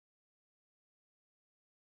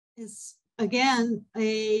It's again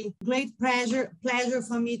a great pleasure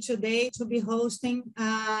for me today to be hosting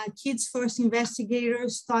Kids First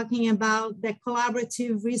Investigators talking about the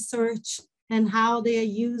collaborative research and how they are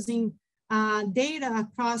using data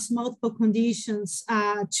across multiple conditions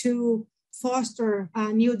to foster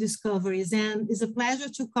new discoveries. And it's a pleasure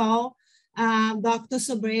to call Dr.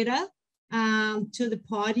 Sobreira to the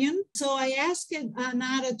podium. So I asked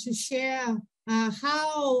Nara to share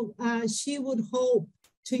how she would hope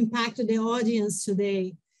to impact the audience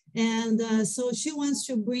today. And so she wants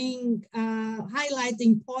to highlight the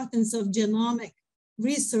importance of genomic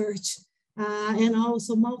research and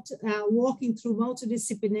also walking through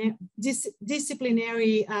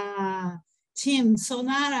multidisciplinary teams. So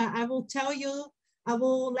Nara, I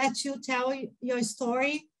will let you tell your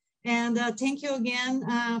story. And thank you again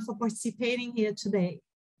for participating here today.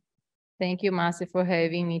 Thank you, Marcy, for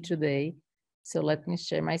having me today. So let me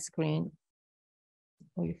share my screen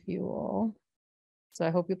with you all. So I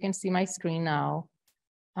hope you can see my screen now.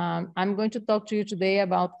 I'm going to talk to you today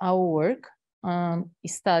about our work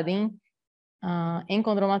studying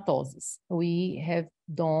enchondromatosis. We have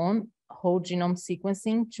done whole genome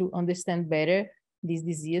sequencing to understand better these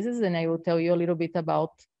diseases, and I will tell you a little bit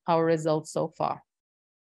about our results so far.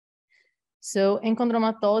 So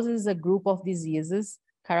enchondromatosis is a group of diseases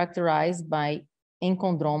characterized by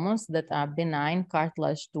enchondromas that are benign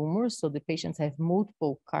cartilage tumors. So the patients have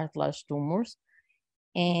multiple cartilage tumors.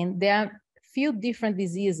 And there are few different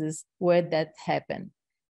diseases where that happen.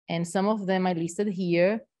 And some of them are listed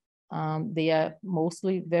here. They are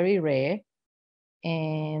mostly very rare.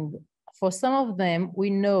 And for some of them,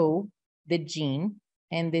 we know the gene,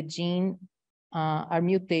 and the gene are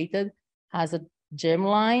mutated as a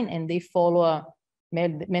germline, and they follow a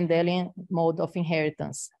Mendelian mode of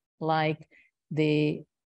inheritance, like this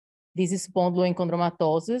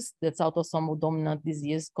spondyloenchondromatosis, that's autosomal dominant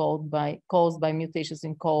disease caused by mutations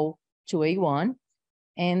in COL2A1,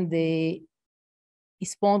 and the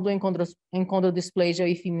spondyloenchondrodysplasia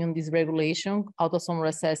with immune dysregulation, autosomal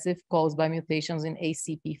recessive, caused by mutations in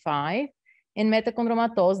ACP5, and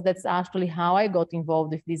metachondromatosis. That's actually how I got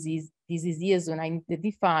involved with these diseases when I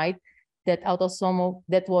identified that was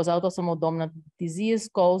autosomal dominant disease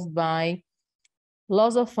caused by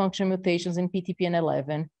loss of function mutations in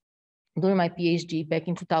PTPN11 during my PhD back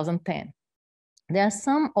in 2010. There are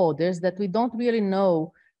some others that we don't really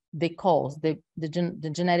know the cause, the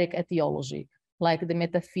genetic etiology, like the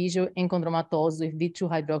metaphyseal enchondromatosis with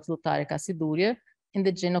D2-hydroxyglutaric aciduria and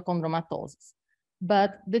the genochondromatosis.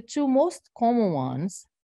 But the two most common ones,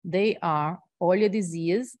 they are Olea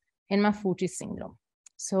disease and Maffucci syndrome.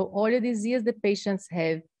 So Olea disease, the patients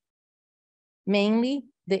have mainly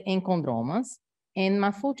the enchondromas, and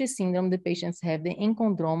Maffucci syndrome, the patients have the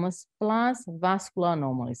enchondromas plus vascular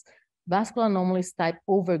anomalies. Vascular anomalies type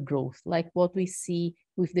overgrowth, like what we see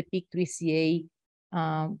with the PIK3CA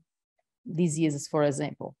diseases, for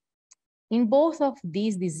example. In both of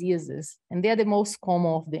these diseases, and they're the most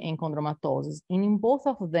common of the enchondromatosis, and in both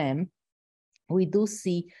of them, we do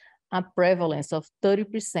see a prevalence of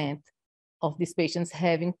 30% of these patients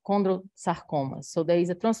having chondrosarcomas. So there is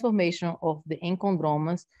a transformation of the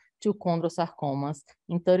enchondromas to chondrosarcomas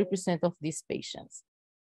in 30% of these patients.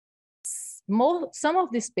 Some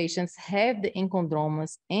of these patients have the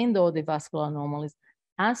enchondromas and or the vascular anomalies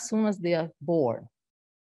as soon as they are born.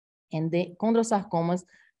 And the chondrosarcomas,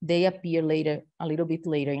 they appear later, a little bit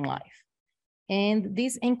later in life. And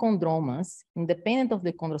these enchondromas, independent of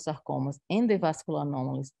the chondrosarcomas and the vascular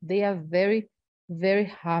anomalies, they are very, very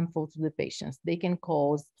harmful to the patients. They can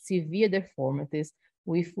cause severe deformities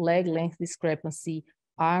with leg length discrepancy,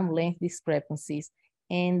 arm length discrepancies,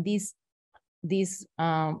 and these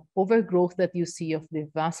overgrowth that you see of the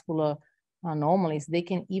vascular anomalies, they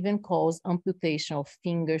can even cause amputation of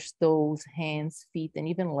fingers, toes, hands, feet, and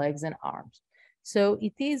even legs and arms. So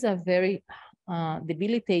it is a very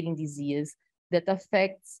debilitating disease that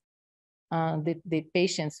affects the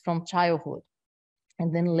patients from childhood.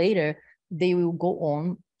 And then later, they will go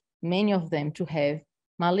on, many of them, to have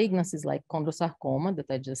malignancies like chondrosarcoma that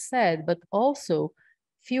I just said, but also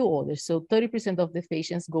few others. So 30% of the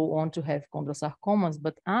patients go on to have chondrosarcomas,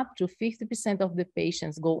 but up to 50% of the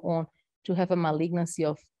patients go on to have a malignancy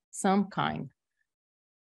of some kind.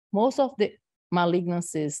 Most of the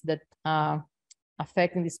malignancies that are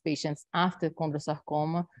affecting these patients after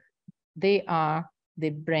chondrosarcoma, they are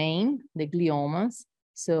the brain, the gliomas.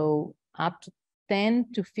 So up to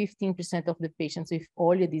 10 to 15% of the patients with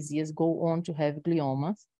Olea disease go on to have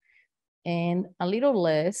gliomas. And a little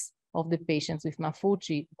less of the patients with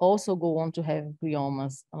Maffucci also go on to have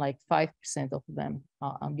gliomas, like 5% of them,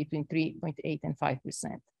 between 3.8 and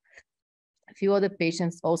 5%. A few other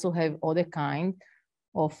patients also have other kind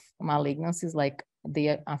of malignancies, like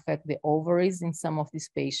they affect the ovaries in some of these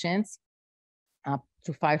patients, up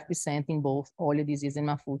to 5% in both Olio disease and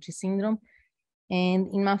Maffucci syndrome. And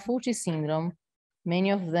in Maffucci syndrome,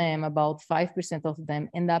 many of them, about 5% of them,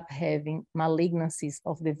 end up having malignancies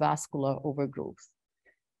of the vascular overgrowth.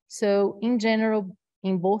 So in general,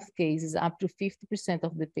 in both cases, up to 50%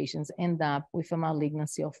 of the patients end up with a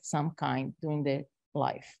malignancy of some kind during their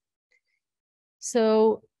life.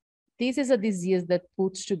 So this is a disease that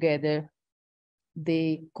puts together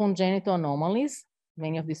the congenital anomalies.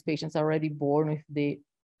 Many of these patients are already born with the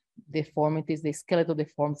deformities, the skeletal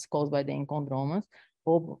deformities caused by the enchondromas,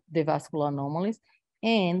 or the vascular anomalies,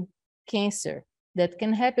 and cancer that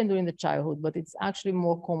can happen during the childhood, but it's actually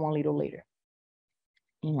more common a little later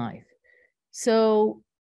in life. So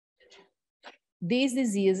these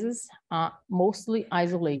diseases are mostly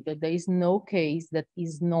isolated. There is no case that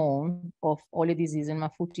is known of Olio disease and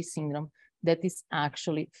Maffucci syndrome that is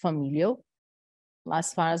actually familial.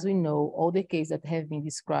 As far as we know, all the cases that have been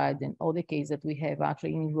described and all the cases that we have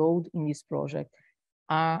actually enrolled in this project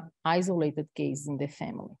are isolated cases in the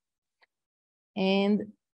family.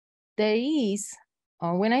 And there is,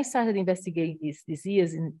 when I started investigating this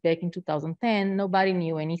disease back in 2010, nobody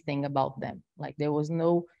knew anything about them. Like there was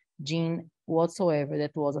no gene whatsoever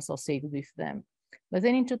that was associated with them. But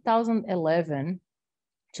then in 2011,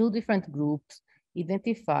 two different groups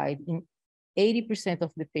identified in 80%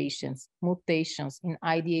 of the patients mutations in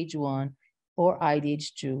IDH1 or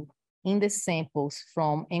IDH2 in the samples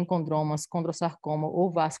from enchondromas, chondrosarcoma,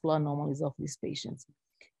 or vascular anomalies of these patients.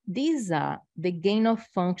 These are the gain of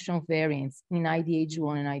function variants in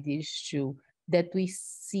IDH1 and IDH2 that we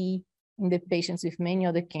see in the patients with many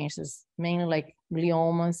other cancers, mainly like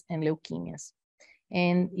gliomas and leukemias.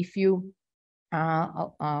 And if you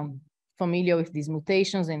are familiar with these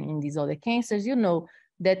mutations and in these other cancers, you know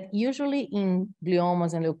that usually in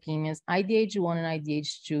gliomas and leukemias, IDH1 and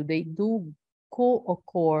IDH2, they do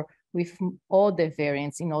co-occur with all the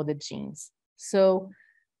variants in all the genes. So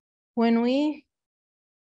when we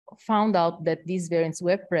found out that these variants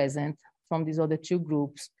were present from these other two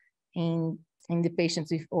groups in the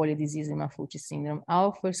patients with Olio disease and Maffucci syndrome,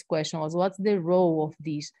 our first question was, what's the role of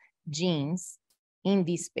these genes in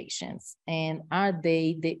these patients? And are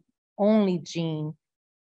they the only gene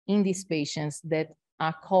in these patients that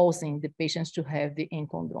are causing the patients to have the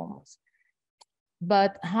enchondromas?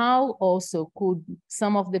 But how also could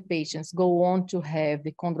some of the patients go on to have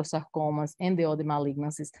the chondrosarcomas and the other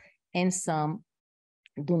malignancies, and some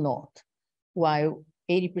do not, while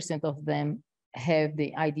 80% of them have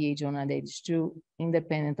the IDH1 and IDH2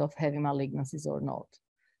 independent of having malignancies or not.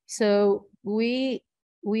 So we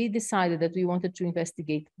decided that we wanted to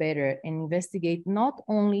investigate better and investigate not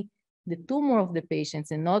only the tumor of the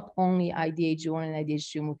patients and not only IDH1 and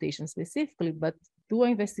IDH2 mutations specifically, but do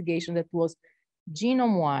an investigation that was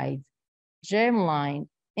genome-wide, germline,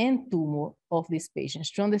 and tumor of these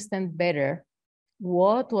patients to understand better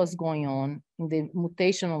what was going on in the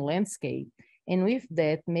mutational landscape, and with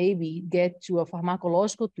that, maybe get to a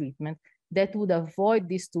pharmacological treatment that would avoid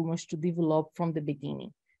these tumors to develop from the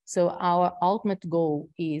beginning. So our ultimate goal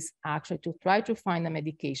is actually to try to find a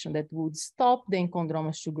medication that would stop the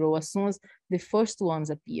enchondromas to grow as soon as the first ones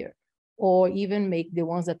appear, or even make the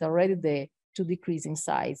ones that are already there to decrease in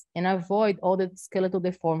size and avoid all the skeletal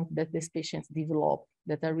deformities that these patients develop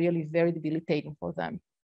that are really very debilitating for them.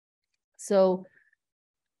 So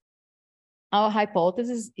our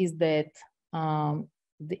hypothesis is that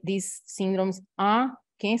these syndromes are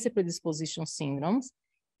cancer predisposition syndromes,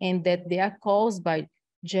 and that they are caused by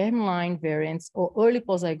germline variants or early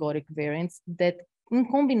post-zygotic variants that,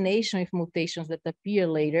 in combination with mutations that appear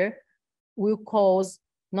later, will cause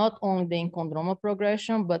not only the enchondroma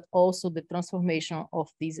progression, but also the transformation of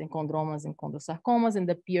these enchondromas and chondrosarcomas and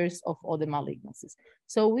the appearance of other malignancies.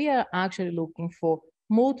 So we are actually looking for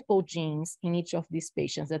multiple genes in each of these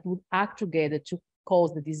patients that would act together to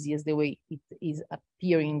cause the disease the way it is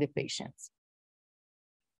appearing in the patients.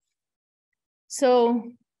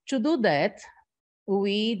 So to do that,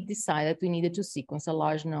 we decided we needed to sequence a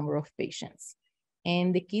large number of patients.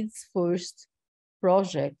 And the Kids First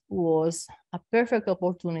project was a perfect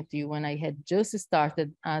opportunity when I had just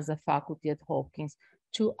started as a faculty at Hopkins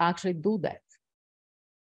to actually do that.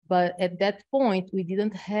 But at that point, we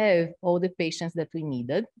didn't have all the patients that we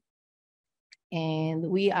needed. And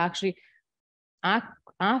we actually,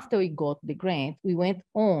 after we got the grant, we went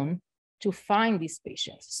on to find these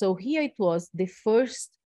patients. So here it was the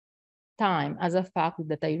first time as a faculty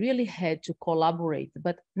that I really had to collaborate,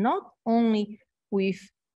 but not only with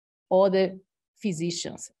other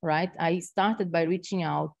physicians, right? I started by reaching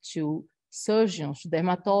out to surgeons,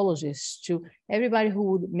 dermatologists, to everybody who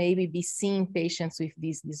would maybe be seeing patients with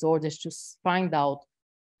these disorders to find out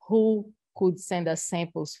who could send us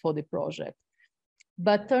samples for the project.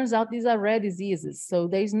 But turns out these are rare diseases. So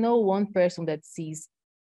there's no one person that sees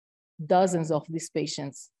dozens of these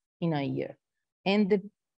patients in a year. And the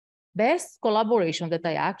best collaboration that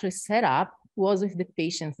I actually set up was with the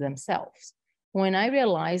patients themselves. When I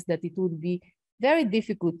realized that it would be very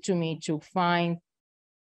difficult to me to find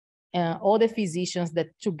all the physicians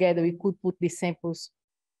that together we could put the samples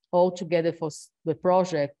all together for the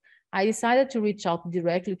project, I decided to reach out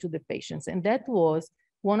directly to the patients. And that was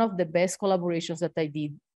one of the best collaborations that I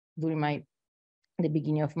did during the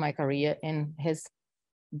beginning of my career, and has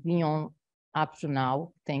been on up to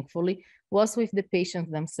now, thankfully, was with the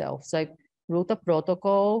patients themselves. So I wrote a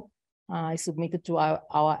protocol, I submitted to our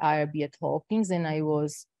IRB at Hopkins, and I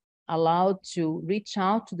was allowed to reach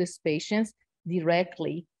out to these patients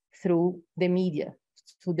directly through the media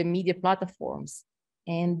platforms.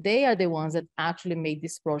 And they are the ones that actually made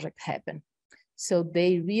this project happen. So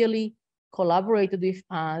they really collaborated with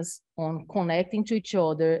us on connecting to each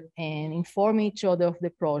other and informing each other of the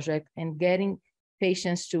project and getting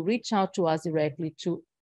patients to reach out to us directly to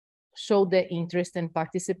show their interest and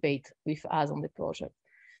participate with us on the project.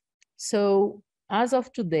 So as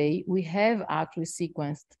of today, we have actually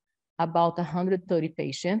sequenced about 130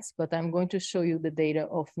 patients, but I'm going to show you the data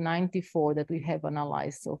of 94 that we have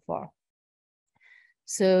analyzed so far.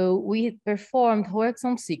 So we performed whole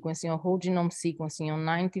exome sequencing or whole genome sequencing on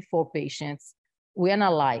 94 patients. We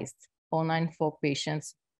analyzed on 94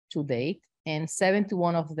 patients to date, and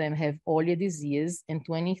 71 of them have Olea disease, and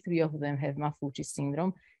 23 of them have Maffucci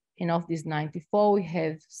syndrome. And of these 94, we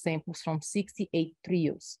have samples from 68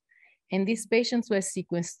 trios. And these patients were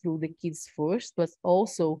sequenced through the Kids First, but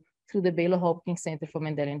also through the Baylor Hopkins Center for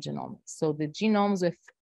Mendelian Genomics. So the genomes were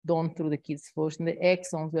done through the Kids First, and the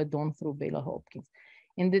exons were done through Baylor Hopkins.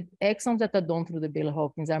 And the exons that are done through the Baylor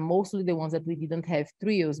Hopkins are mostly the ones that we didn't have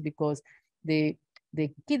trios, because the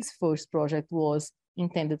Kids First project was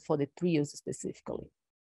intended for the trios specifically.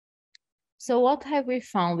 So what have we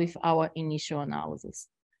found with our initial analysis?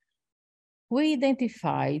 We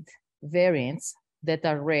identified variants that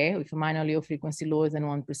are rare with minor allele frequency lower than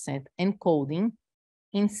 1% encoding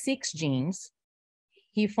in 6 genes: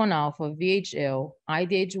 HIF1 alpha, VHL,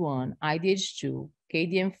 IDH1, IDH2,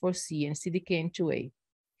 KDM4C, and CDKN2A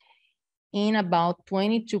in about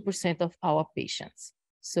 22% of our patients.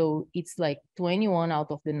 So it's like 21 out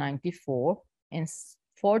of the 94, and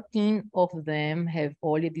 14 of them have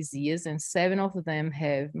Olea disease, and 7 of them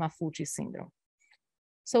have Maffucci syndrome.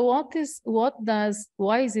 So why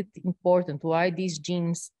is it important? Why these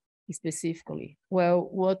genes specifically? Well,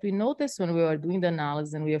 what we noticed when we were doing the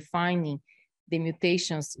analysis and we are finding the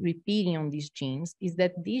mutations repeating on these genes is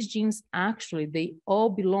that these genes actually, they all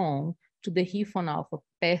belong to the HIF1 alpha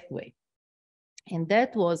pathway. And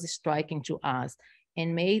that was striking to us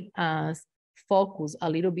and made us focus a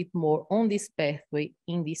little bit more on this pathway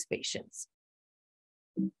in these patients.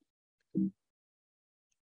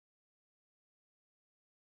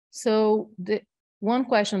 So the one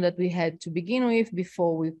question that we had to begin with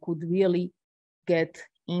before we could really get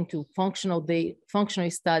into functional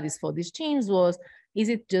studies for these genes was, is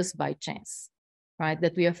it just by chance, right,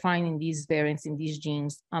 that we are finding these variants in these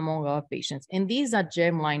genes among our patients? And these are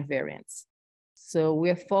germline variants. So we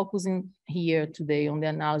are focusing here today on the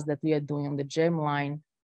analysis that we are doing on the germline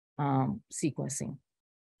sequencing.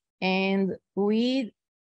 And we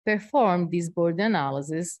performed this burden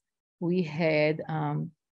analysis. We had,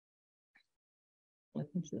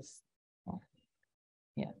 let me just,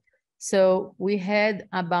 yeah. So we had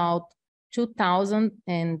about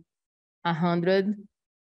 2,100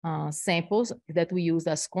 samples that we used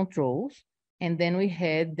as controls. And then we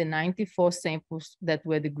had the 94 samples that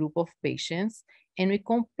were the group of patients. And we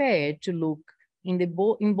compared to look in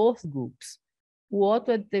both groups, what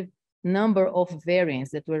were the number of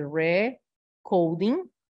variants that were rare coding,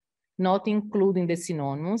 not including the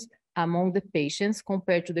synonymous, among the patients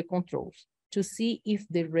compared to the controls, to see if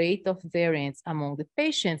the rate of variants among the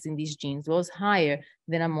patients in these genes was higher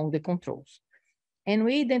than among the controls. And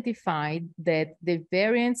we identified that the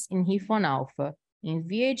variants in HIF1 alpha, in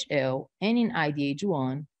VHL, and in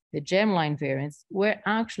IDH1, the germline variants, were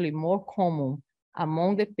actually more common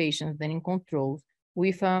among the patients than in controls,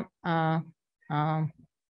 with a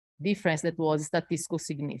difference that was statistically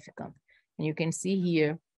significant. And you can see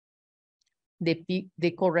here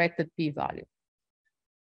the corrected p-value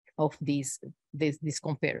of this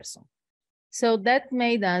comparison. So that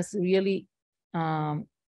made us really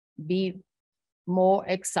be more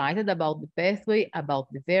excited about the pathway,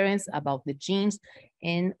 about the variants, about the genes,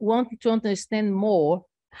 and wanted to understand more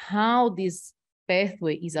how this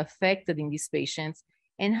pathway is affected in these patients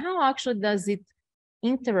and how actually does it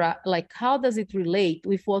interact, like how does it relate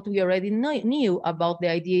with what we already knew about the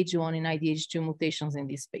IDH1 and IDH2 mutations in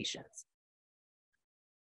these patients.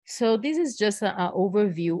 So this is just an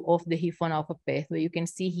overview of the HIF1 alpha pathway. You can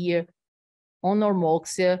see here on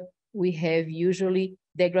normoxia, we have usually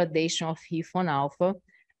degradation of HIF1 alpha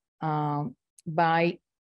by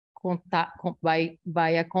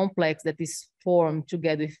a complex that is formed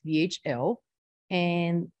together with VHL.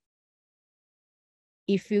 And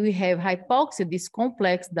if we have hypoxia, this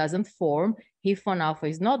complex doesn't form, HIF1 alpha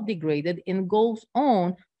is not degraded and goes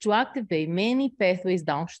on to activate many pathways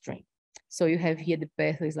downstream. So you have here the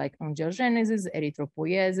pathways like angiogenesis,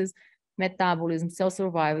 erythropoiesis, metabolism, cell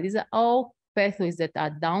survival. These are all pathways that are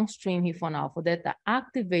downstream HIF1 alpha that are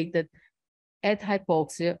activated at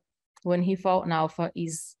hypoxia when HIF1 alpha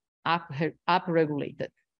is upregulated.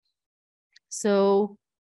 So,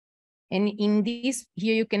 and in this,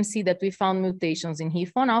 here you can see that we found mutations in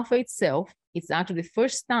HIF1 alpha itself. It's actually the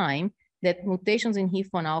first time that mutations in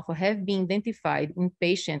HIF1 alpha have been identified in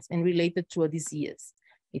patients and related to a disease.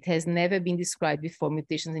 It has never been described before,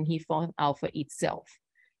 mutations in HIF1 alpha itself.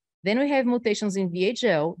 Then we have mutations in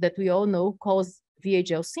VHL that we all know cause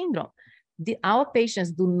VHL syndrome. Our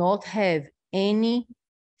patients do not have any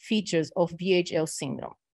features of VHL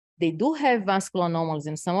syndrome. They do have vascular anomalies,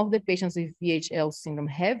 and some of the patients with VHL syndrome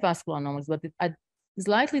have vascular anomalies, but a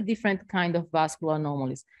slightly different kind of vascular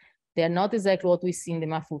anomalies. They are not exactly what we see in the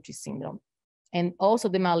Maffucci syndrome. And also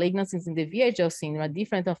the malignancies in the VHL syndrome are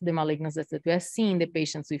different of the malignancies that we are seeing in the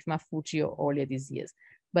patients with Maffucci or earlier disease.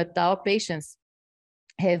 But our patients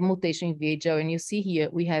have mutation in VHL, and you see here,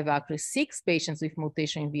 we have actually 6 patients with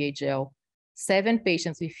mutation in VHL, 7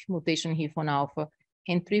 patients with mutation in HIF1 alpha,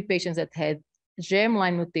 and 3 patients that had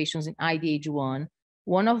germline mutations in IDH1.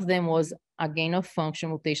 One of them was a gain of function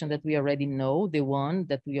mutation that we already know, the one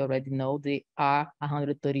that we already know, the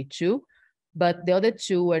R132, but the other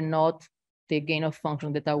 2 were not the gain of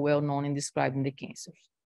function that are well known and described in the cancers.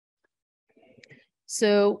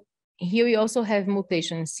 So here we also have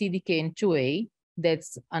mutation in CDKN2A.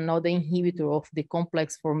 That's another inhibitor of the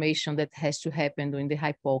complex formation that has to happen during the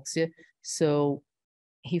hypoxia. So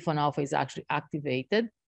HIF1 alpha is actually activated.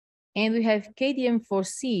 And we have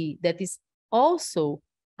KDM4C that is also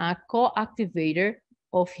a co-activator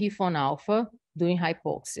of HIF1 alpha during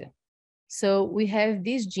hypoxia. So we have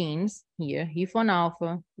these genes here, HIF1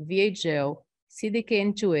 alpha, VHL,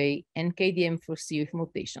 CDKN2A, and KDM4C with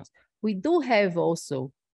mutations. We do have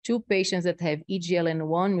also 2 patients that have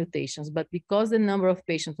EGLN1 mutations, but because the number of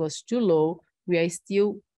patients was too low, we are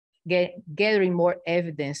still gathering more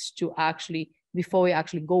evidence to actually, before we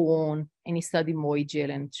actually go on and study more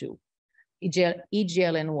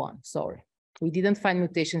EGLN1, sorry. We didn't find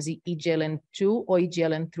mutations in EGLN2 or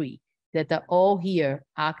EGLN3 that are all here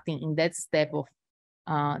acting in that step of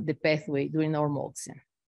the pathway during normoxia.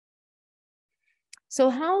 So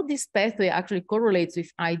how this pathway actually correlates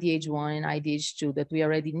with IDH1 and IDH2 that we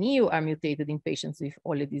already knew are mutated in patients with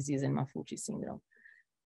early disease and Maffucci syndrome.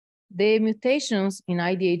 The mutations in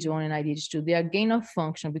IDH1 and IDH2, they are gain of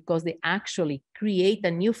function because they actually create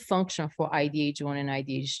a new function for IDH1 and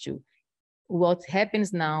IDH2. What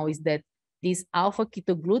happens now is that this alpha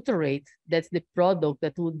ketoglutarate, that's the product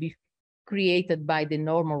that would be created by the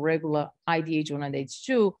normal regular IDH1 and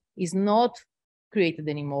IDH2, is not created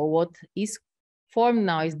anymore. What is formed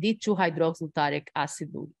now is D2-hydroxyglutaric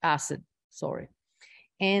acid.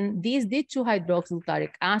 And these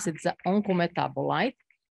D2-hydroxyglutaric acids are oncometabolite,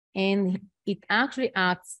 and it actually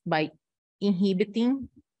acts by inhibiting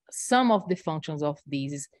some of the functions of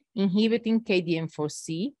these, inhibiting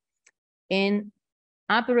KDM4C and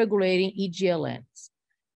upregulating EGLNs.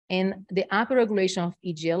 And the upregulation of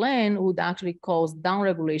EGLN would actually cause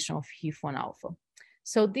downregulation of HIF1 alpha.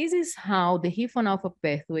 So this is how the HIF1 alpha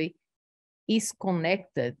pathway is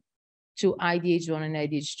connected to IDH1 and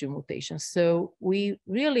IDH2 mutations. So we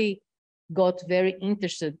really got very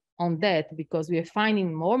interested on that because we are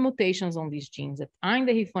finding more mutations on these genes that are in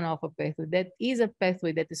the HIF1 alpha pathway. That is a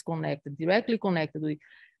pathway that is connected, directly connected with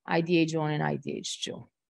IDH1 and IDH2.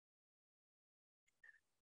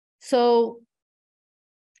 So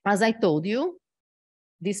as I told you,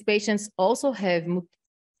 these patients also have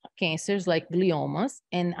cancers like gliomas,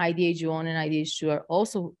 and IDH1 and IDH2 are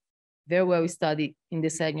also very well studied in the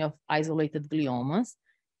setting of isolated gliomas.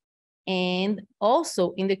 And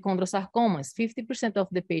also in the chondrosarcomas, 50% of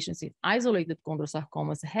the patients with isolated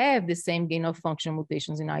chondrosarcomas have the same gain of function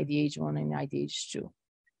mutations in IDH1 and IDH2.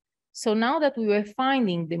 So now that we were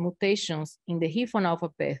finding the mutations in the HIF1 alpha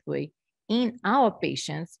pathway in our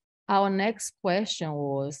patients, our next question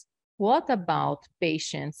was, what about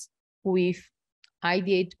patients with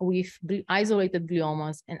isolated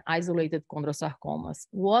gliomas and isolated chondrosarcomas?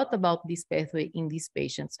 What about this pathway in these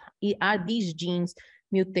patients? Are these genes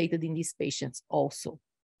mutated in these patients also?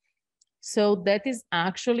 So that is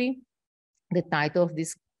actually the title of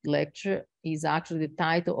this lecture, is actually the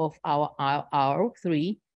title of our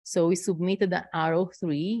RO3. So we submitted the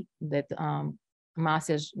RO3 that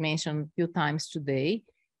Marcia mentioned a few times today.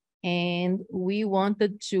 And we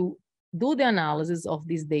wanted to do the analysis of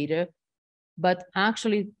this data, but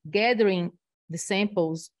actually gathering the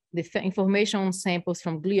samples, the information on samples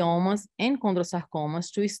from gliomas and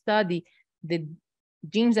chondrosarcomas to study the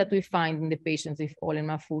genes that we find in the patients with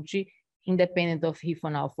Olin-Maffucci, independent of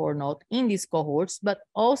HIF1 or not in these cohorts, but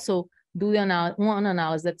also do one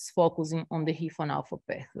analysis that's focusing on the HIF1 alpha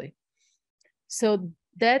pathway. So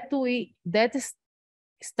that is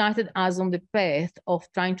started us on the path of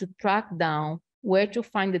trying to track down where to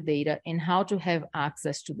find the data and how to have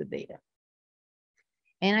access to the data.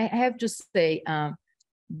 And I have to say,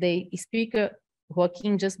 the speaker,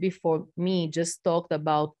 Joaquin, just before me, just talked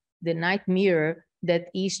about the nightmare that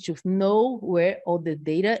is to know where all the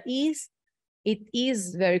data is. It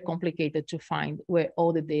is very complicated to find where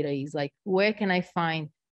all the data is. Like, where can I find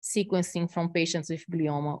sequencing from patients with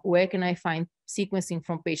glioma? Where can I find sequencing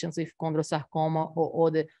from patients with chondrosarcoma or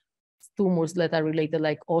other tumors that are related,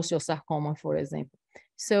 like osteosarcoma, for example?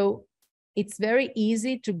 So it's very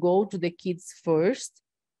easy to go to the Kids First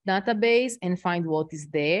database and find what is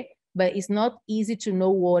there, but it's not easy to know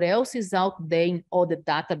what else is out there in all the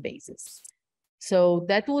databases. So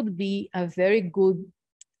that would be a very good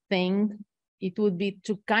thing. It would be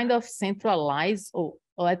to kind of centralize or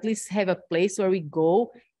at least have a place where we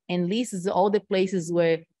go and list all the places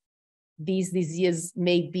where these diseases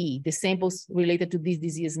may be, the samples related to this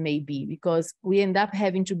disease may be, because we end up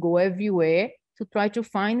having to go everywhere to try to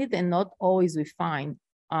find it, and not always we find.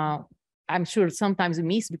 I'm sure sometimes we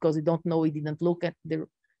miss because we don't know, we didn't look at the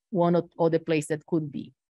one or other place that could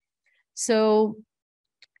be. So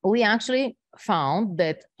we actually found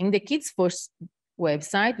that in the Kids First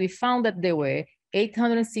website, we found that there were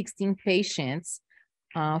 816 patients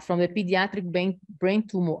from the Pediatric Brain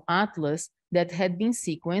Tumor Atlas that had been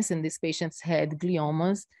sequenced, and these patients had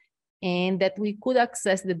gliomas, and that we could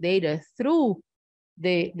access the data through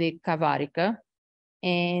the Cavarica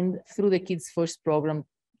and through the Kids First program,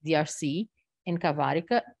 DRC and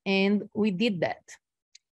Cavarica, and we did that.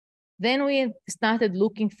 Then we started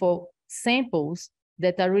looking for samples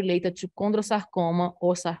that are related to chondrosarcoma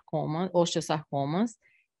or sarcoma, osteosarcomas,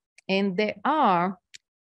 and there are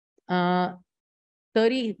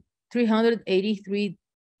 383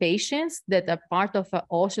 patients that are part of an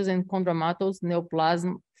osseous and chondromatous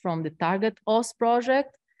neoplasm from the Target OS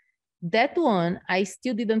project. That one, I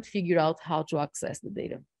still didn't figure out how to access the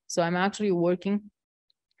data. So I'm actually working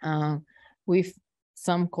with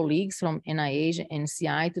some colleagues from NIH and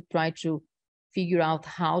NCI to try to figure out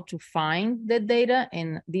how to find the data.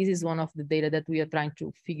 And this is one of the data that we are trying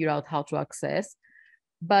to figure out how to access.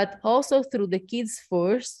 But also through the Kids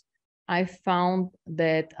First, I found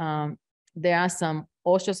that there are some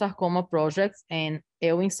osteosarcoma projects and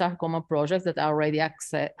Ewing sarcoma projects that are already are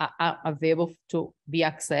available to be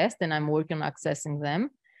accessed, and I'm working on accessing them.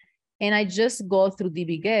 And I just got through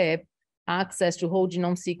dbGaP access to whole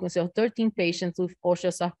genome sequence of 13 patients with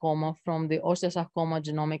osteosarcoma from the Osteosarcoma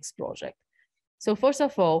Genomics Project. So first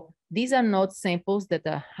of all, these are not samples that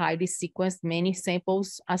are highly sequenced. Many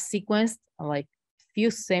samples are sequenced, like few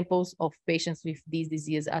samples of patients with these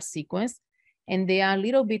diseases are sequenced, and they are a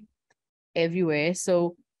little bit everywhere.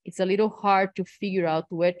 So it's a little hard to figure out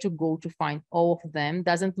where to go to find all of them.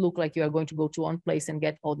 Doesn't look like you are going to go to one place and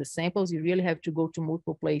get all the samples. You really have to go to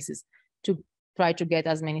multiple places to try to get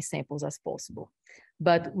as many samples as possible.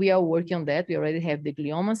 But we are working on that. We already have the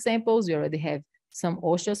glioma samples. We already have some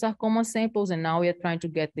osteosarcoma samples, and now we are trying to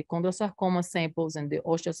get the chondrosarcoma samples and the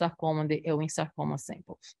osteosarcoma and the Ewing sarcoma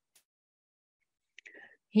samples.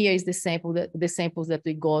 Here is the samples that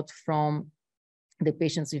we got from the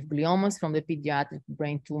patients with gliomas from the Pediatric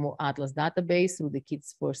Brain Tumor Atlas database through the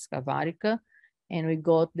Kids First Cavarica. And we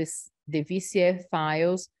got the VCF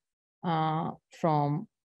files from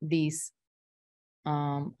these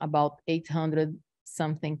about 800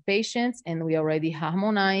 something patients, and we already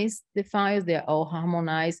harmonized the files. They're all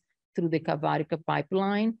harmonized through the Cavarica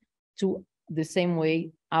pipeline to the same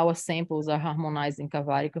way our samples are harmonized in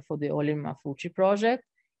Cavarica for the Olin-Maffucci project.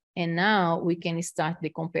 And now we can start the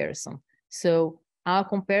comparison. So our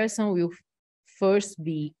comparison will first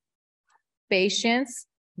be patients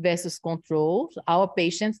versus controls, our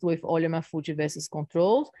patients with Olin-Maffucci versus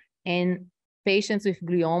controls, and patients with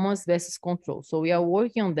gliomas versus control. So we are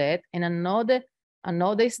working on that. And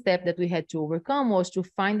another step that we had to overcome was to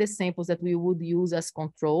find the samples that we would use as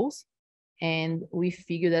controls. And we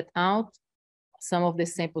figured that out. Some of the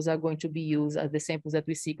samples are going to be used as the samples that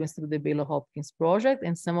we sequenced through the Baylor Hopkins project,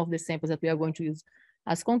 and some of the samples that we are going to use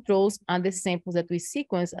as controls are the samples that we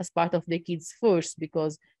sequence as part of the Kids First,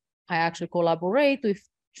 because I actually collaborate with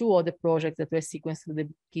two other projects that were sequenced through the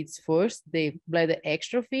Kids First, the bladder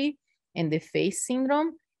extrophy and the face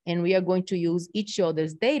syndrome. And we are going to use each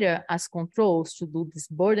other's data as controls to do this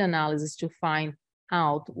burden analysis to find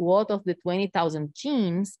out what of the 20,000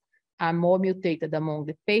 genes are more mutated among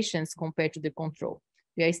the patients compared to the control.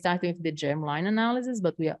 We are starting with the germline analysis,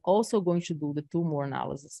 but we are also going to do the tumor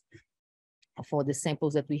analysis for the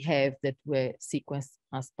samples that we have that were sequenced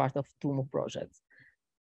as part of tumor projects.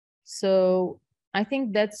 So I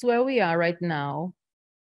think that's where we are right now.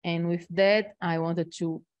 And with that, I wanted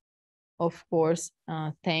to, of course,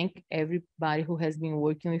 thank everybody who has been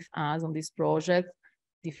working with us on this project,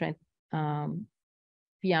 different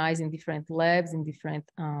PIs in different labs, in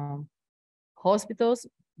different hospitals,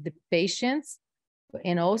 the patients,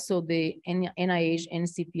 and also the NIH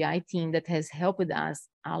NCPI team that has helped us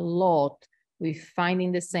a lot with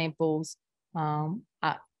finding the samples,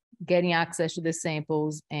 getting access to the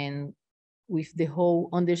samples, and with the whole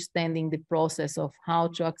understanding the process of how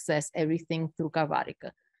to access everything through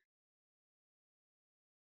Cavarica.